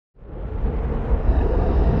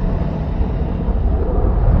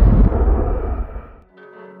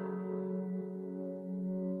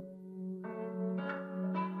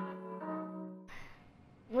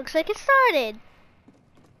looks like it started.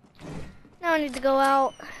 Now I need to go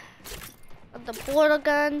out. Got the portal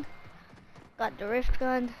gun. Got the rift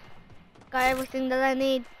gun. Got everything that I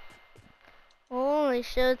need. Holy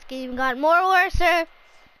shit, this game got more worse. What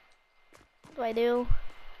do I do?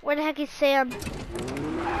 Where the heck is Sam?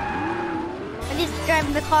 I need to drive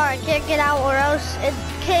in the car. I can't get out or else it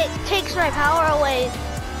takes my power away.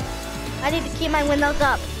 I need to keep my windows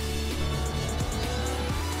up.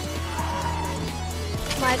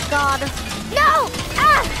 My god. No!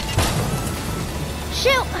 Ah!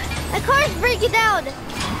 Shoot! My car's breaking down!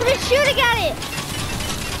 Somebody's shooting at it!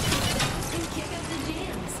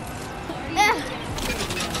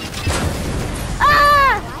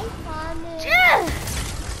 Ah!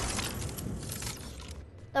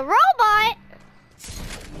 The robot?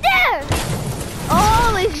 Yeah!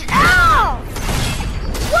 Holy ow!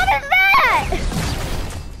 What is that?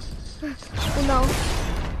 Oh no.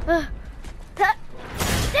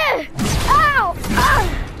 Ow!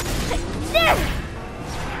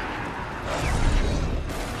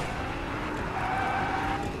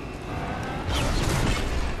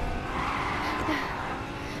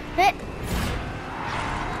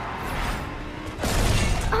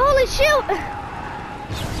 Holy shoot!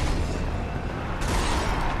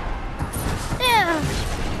 Yeah.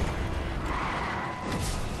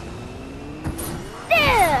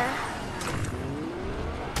 Yeah.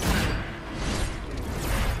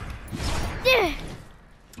 Yeah.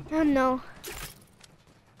 Oh no.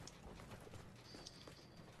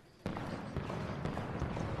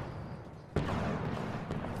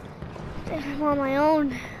 I'm on my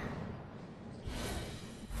own.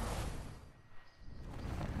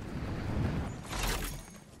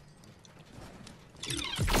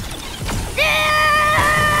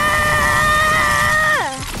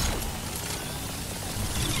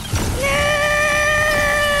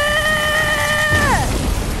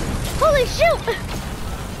 Holy shoot!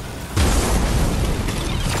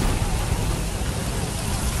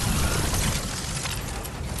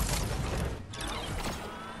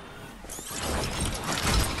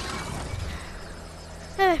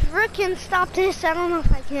 If Rick can stop this, I don't know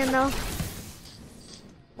if I can though.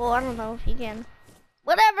 Well, I don't know if he can.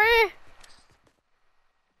 Whatever!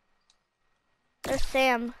 There's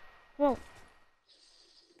Sam. Whoa.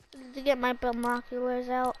 I need to get my binoculars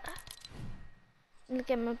out.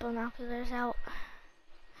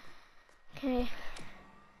 Okay.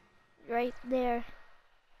 Right there.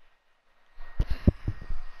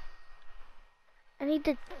 I need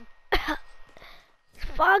to... It's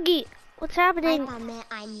foggy. What's happening?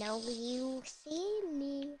 I know you see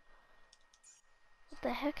me. What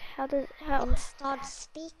the heck? How? Installed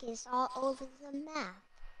speakers all over the map.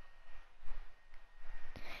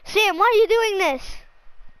 Sam, why are you doing this?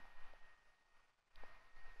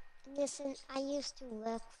 Listen, I used to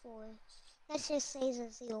work for, let's just say the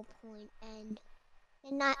 0 point, and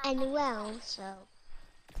they're not end well, so.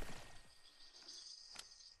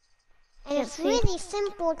 And it's really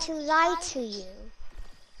simple to lie to you.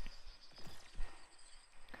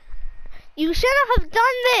 You shouldn't have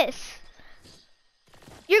done this.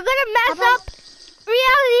 You're gonna mess up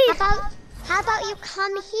reality. How about you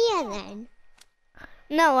come here then?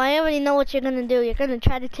 No, I already know what you're gonna do. You're gonna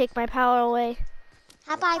try to take my power away.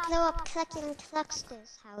 How about I blow up Clicking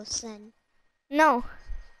Cluxter's house then? No.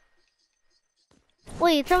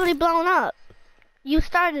 Wait, it's already blown up. You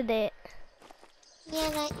started it. Yeah,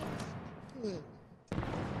 that...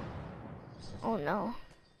 Oh no.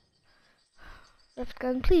 This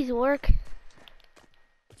gun, please work.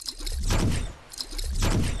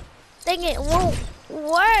 Dang it, won't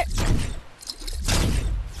work.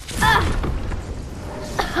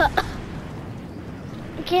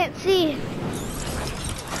 I can't see.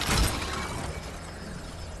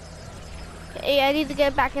 Okay, I need to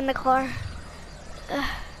get back in the car.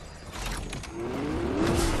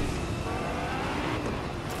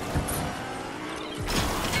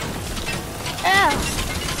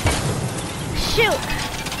 Shoot!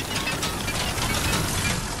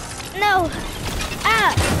 No!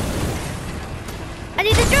 Ah! I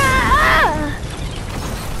need to drive!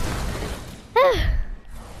 Ah!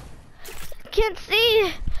 Can't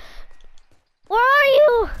see! Where are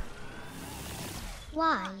you?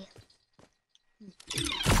 Why?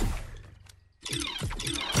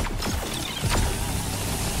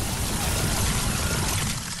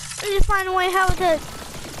 I need to find a way how to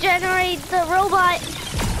generate the robot.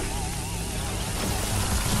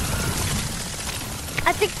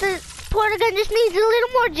 I think the porta gun just needs a little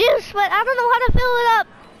more juice, but I don't know how to fill it up.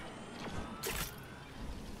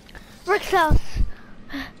 Rick's house.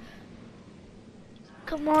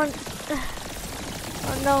 Come on.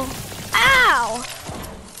 Oh no. Ow!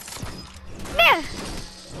 Man!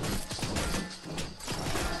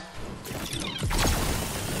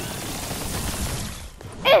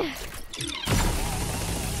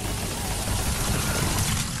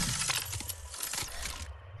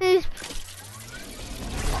 He's...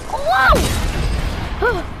 Whoa!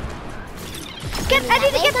 I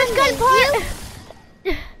need to get this gun part!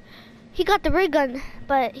 He got the ray gun,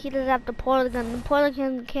 but he doesn't have the portal gun. The portal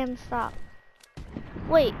gun can't stop.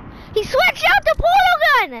 Wait, he switched out the portal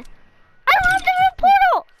gun! I don't have the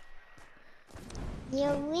portal!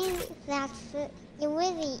 You're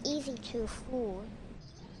really easy to fool.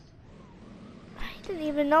 I didn't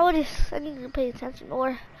even notice. I need to pay attention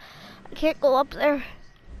more. I can't go up there.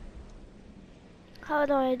 How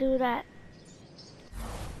do I do that?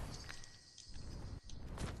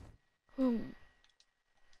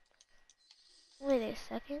 Wait a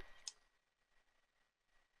second.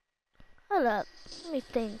 Hold up. Let me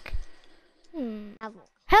think.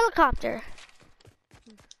 Helicopter.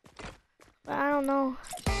 But I don't know.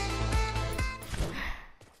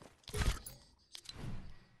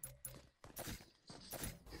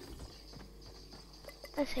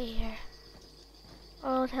 Let's see here.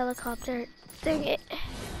 Oh, it's helicopter. Dang it.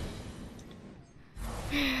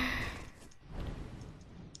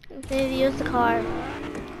 They need to use the car.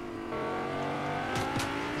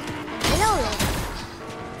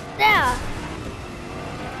 Yeah.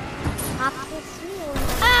 Pop this wheel.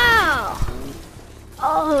 Ow!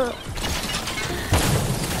 Oh.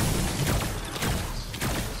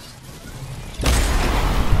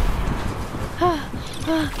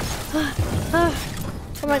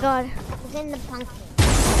 Oh my god. It's in the pumpkin.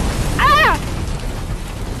 Ah!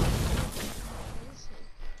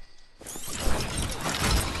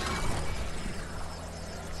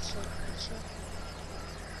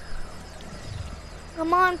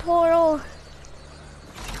 Come on, portal.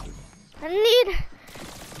 I need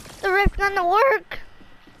the rift gun to work.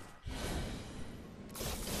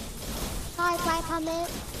 Bye, Pummet.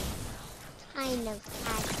 Kind of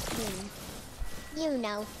cartoon. You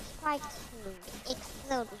know, cartoon.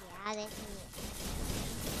 Exploded out of here.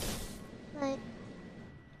 But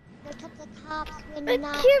look at the cops when I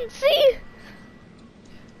not. can't see.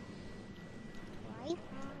 Bye,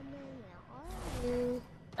 Pummet.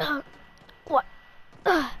 Where are you? What?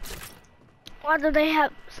 Why do they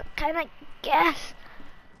have some kind of gas?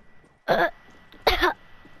 I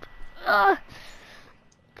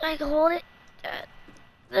can hold it.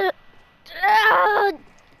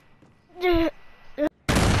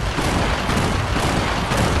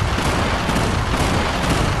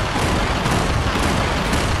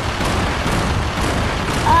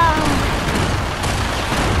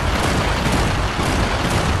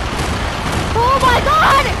 Oh my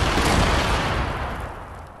god!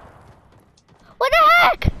 What the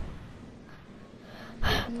heck?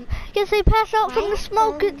 Guess they passed out from the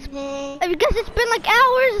smoke. I guess it's been like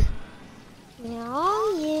hours. No,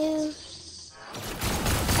 you.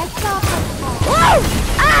 Let's go. Whoa!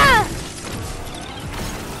 Ah!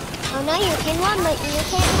 Oh no, you can run, but you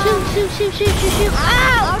can't run. Shoot.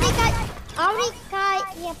 Ow! Already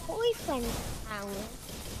got your boyfriend's power.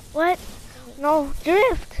 What? No,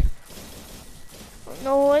 drift.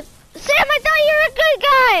 No, what? Sam, I thought you were a good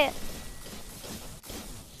guy!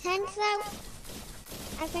 Turns out,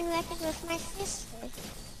 I've been working with my sister.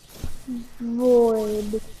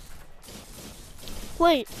 Void.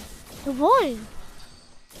 Wait, the void.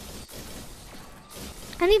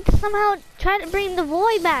 I need to somehow try to bring the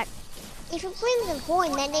void back. If you bring the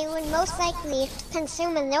void, then they would most likely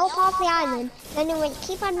consume a little part of the island, then it would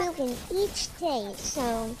keep on moving each day,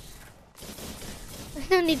 so... There's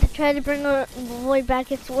no need to try to bring the void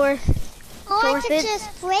back, it's worth it. Or I could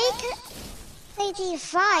just break the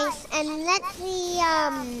device and let the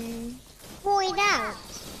void out.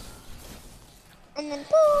 And then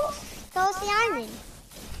poof, goes the island.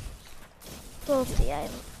 Close the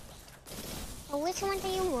island. So which one do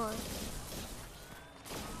you want?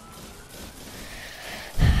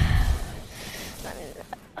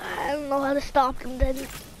 I don't know how to stop them then.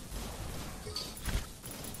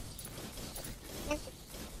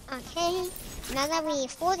 Okay, now that we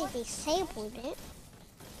fully disabled it,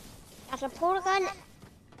 got a portal gun,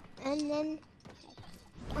 and then...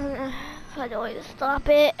 How do I stop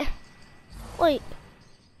it? Wait,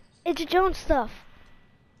 it's Jones stuff.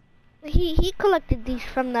 He collected these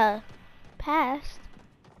from the past.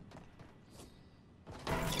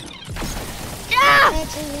 Ah!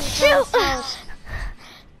 Shoot!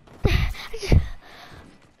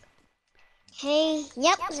 Hey,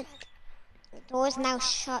 yep, the door's now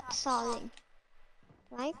shut solid.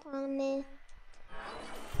 Right on me.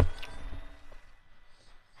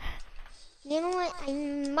 You know what? I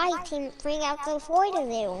might even bring out the void a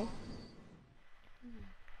little.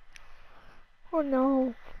 Oh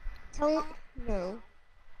no. Don't know.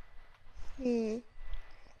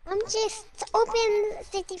 I'm just open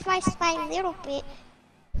 65 by a little bit.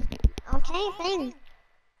 Okay, then.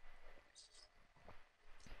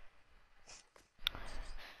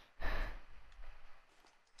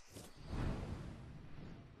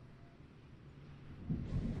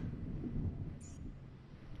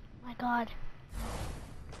 My God.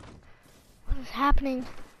 What is happening?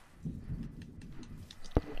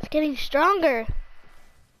 It's getting stronger.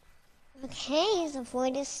 Okay, the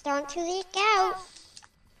void is starting to leak out.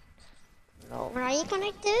 No. What are you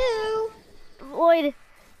gonna do? Void.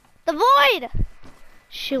 The void!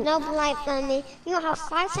 Shoot. No, Blight Bunny. You have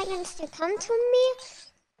 5 seconds to come to me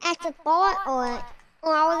at the bar, or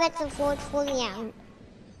I'll let the void fully out.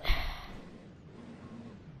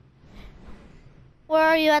 Where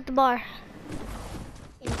are you at the bar?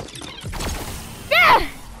 Yeah!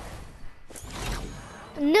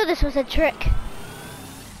 I knew this was a trick.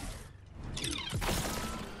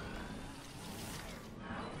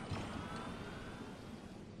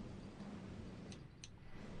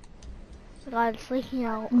 God, it's leaking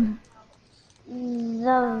out.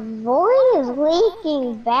 The void is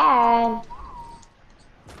leaking bad.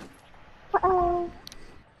 Uh-oh.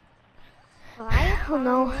 Oh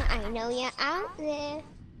no. I know you're out there.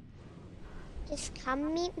 Just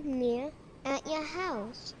come meet me at your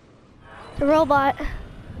house. The robot.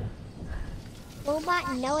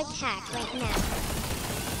 Robot, no attack right now.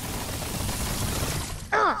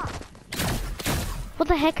 Ah! What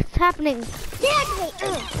the heck is happening? Deadly!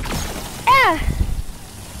 Ah!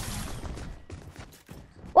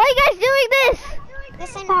 Why are you guys doing this?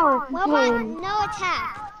 Listen, Robot, no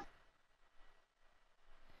attack.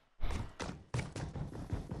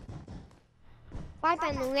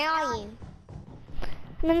 Barbara, where are you?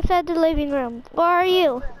 I'm inside the living room. Where are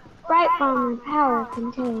you? Bright bomber power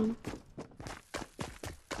contained.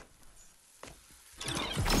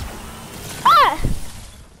 Ah!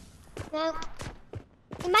 No.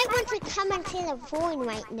 You might want to come into the void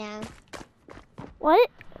right now. What?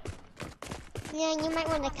 Yeah, you might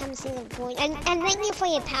want to come see the void. And thank you for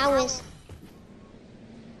your powers.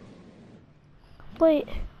 Wait.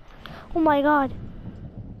 Oh my God.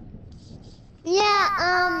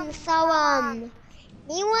 Yeah,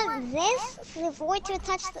 do you want this, the void to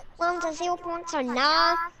touch one of the 0 points or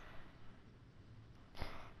nah?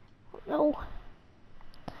 No.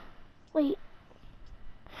 Wait.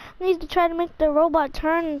 I need to try to make the robot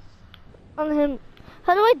turn on him.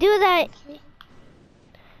 How do I do that?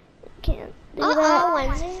 Can't do that.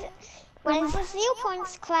 When is the 0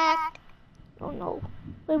 points cracked? Oh no.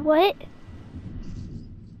 Wait, what?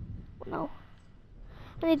 No.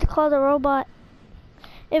 I need to call the robot.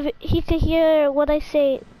 If he could hear what I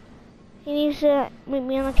say, he needs to meet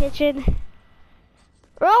me in the kitchen.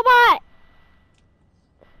 Robot!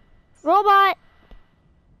 Robot!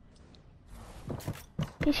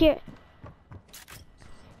 He's here.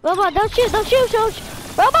 Robot, don't shoot, don't shoot, don't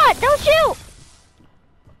shoot. Robot, don't shoot!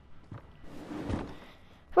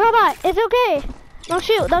 Robot, it's okay. Don't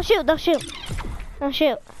shoot, don't shoot, don't shoot. Don't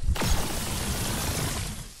shoot.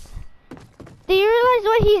 Do you realize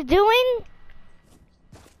what he's doing?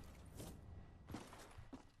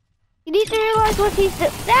 You need to realize what he's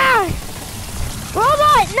doing. Ah!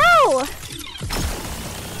 Robot, no!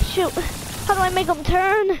 Shoot. How do I make him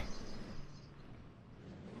turn?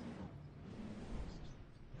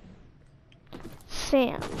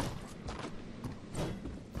 Sam.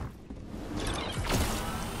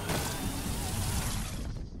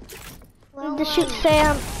 I need to shoot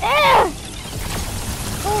Sam. Ah!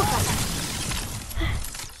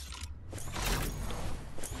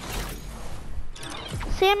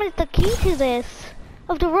 Sam is the key to this,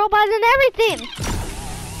 of the robot and everything.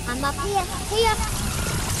 I'm up here. Here.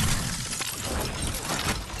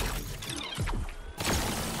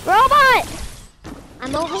 Robot!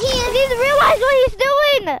 I'm over You here. need to realize what he's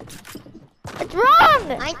doing. It's wrong.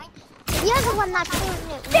 You're the one that's doing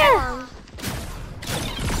it wrong.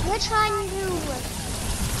 You're trying to...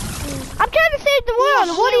 I'm trying to save the world.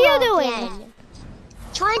 What are you doing? Again.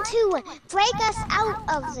 Trying to break us out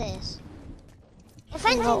of this. If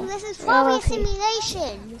anything, No. this is probably a Reality.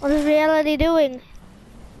 simulation. What is reality doing?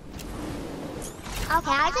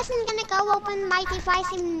 Okay, I just am gonna go open my device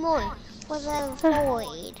even more for the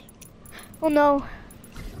void. Oh no.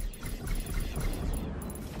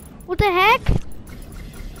 What the heck?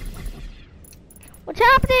 What's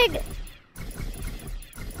happening?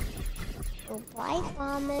 Oh, bye,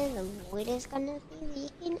 Farmer. The void is gonna be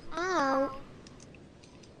leaking out.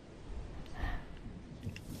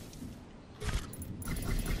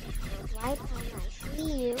 Right, I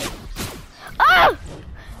see you. Oh!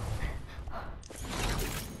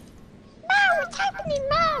 No, what's happening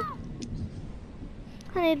now?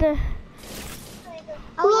 I need to...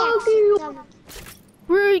 Oh yeah,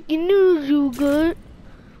 Breaking news, you guys.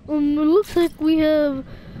 It looks like we have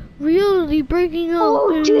reality breaking out.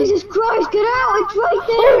 Oh, Jesus Christ, get out! It's right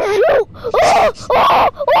Oh, there! shoot! Ah!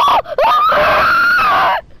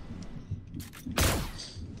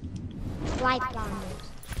 right bomb.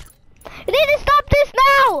 You need to stop this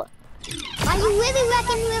now! Are you really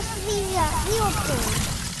working with the zero point?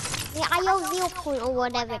 The IO zero point or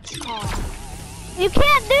whatever it's called. You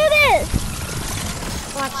can't do this!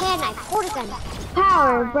 Or can I? Portagun.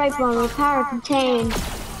 Power, bright bomber, power contained.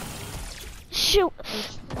 Shoot.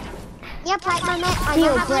 Yep, right bomb. I Feel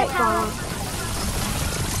don't have bright my power. bomber.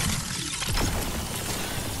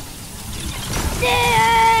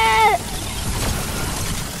 Yeah!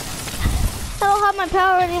 I don't have my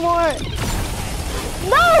power anymore.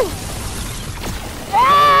 No!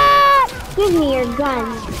 Ah! Give me your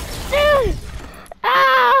gun.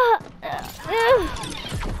 Ah!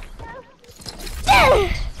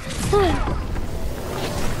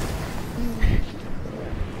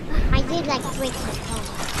 I did like break my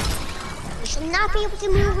phone. You should not be able to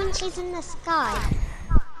move when she's in the sky.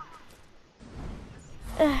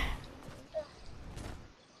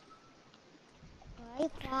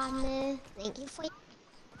 Right bomb. Thank you for.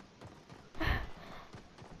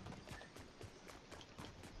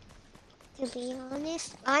 To be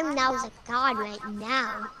honest, I'm now the god right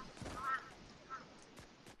now.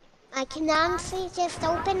 I can honestly just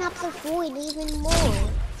open up the void even more.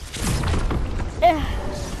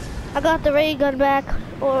 I got the ray gun back,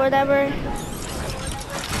 or whatever.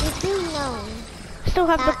 You do know. I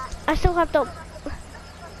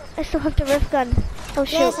still have the rift gun. Oh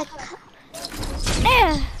shoot. There's a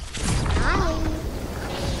Yeah.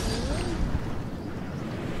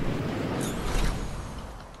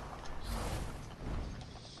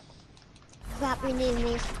 Crap, we need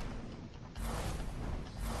this.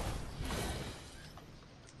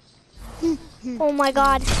 Oh my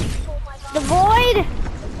god. The void!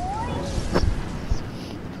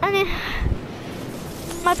 I mean,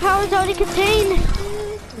 my power's already contained.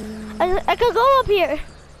 I could go up here.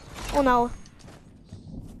 Oh no.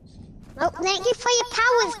 Oh, thank you for your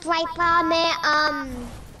powers, Bright Bomber.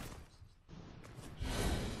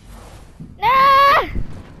 Ah!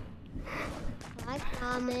 Bright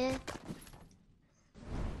Bomber.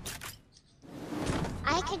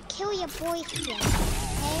 I could kill your boyfriend,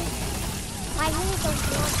 okay? I really don't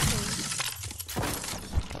want to.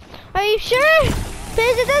 Are you sure?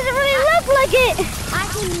 Because it doesn't really look like it.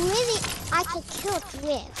 I can kill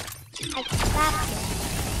Drift. I can stop it.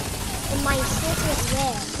 In my secret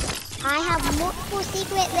lair. I have multiple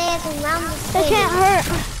secret lairs around the city. It can't hurt.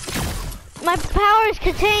 My power is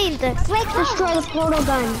contained. Destroy the portal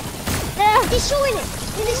gun. Destroying it!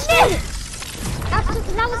 You destroyed it!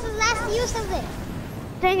 That was the last use of it.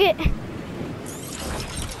 Dang it.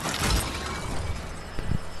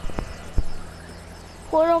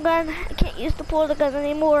 Portal gun. I can't use the portal gun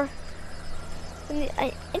anymore.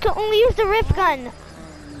 I can only use the rift gun.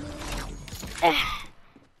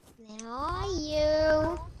 Where are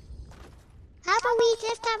you? How about we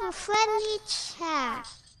just have a friendly chat?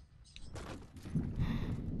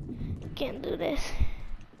 Can't do this.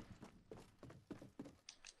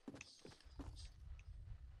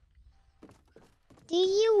 Do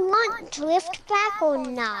you want Drift back or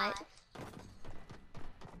not?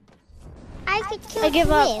 I could kill I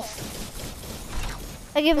give up.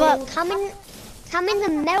 Drift. I give Then up. Come in the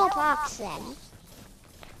metal box then.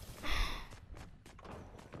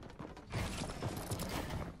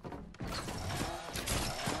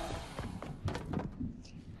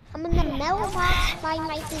 I'm in the metal box by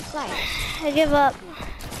my device. I give up.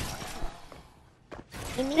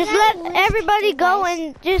 Just let everybody go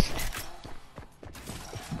and just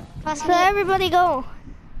let everybody go.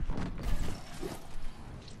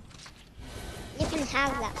 You can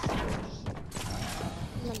have that.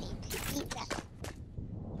 You need to eat that.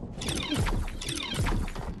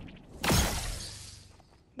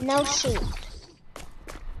 No sheep.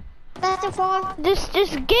 First of all, Just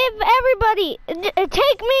give everybody.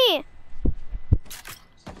 Take me.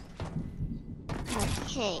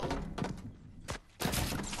 okay.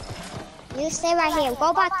 You stay right here.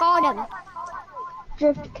 Go back on him.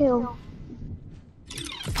 Drift kill.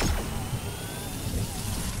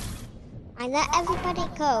 I let everybody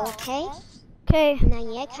go, okay? Okay. Now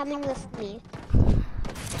you're coming with me.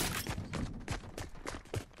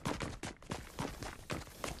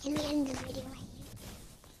 Can we end the video right here?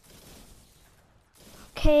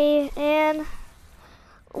 Okay, and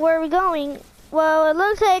where are we going? Well, it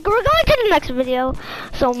looks like we're going to the next video.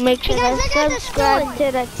 So make sure Hey to guys, look at the subscribe stone.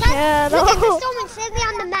 to the Look at the channel. stone and save me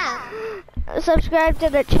on the map. Subscribe to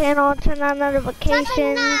the channel, turn on Plus, I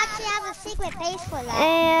notifications. actually have a secret base for that.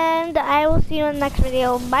 And I will see you in the next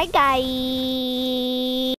video. Bye, guys.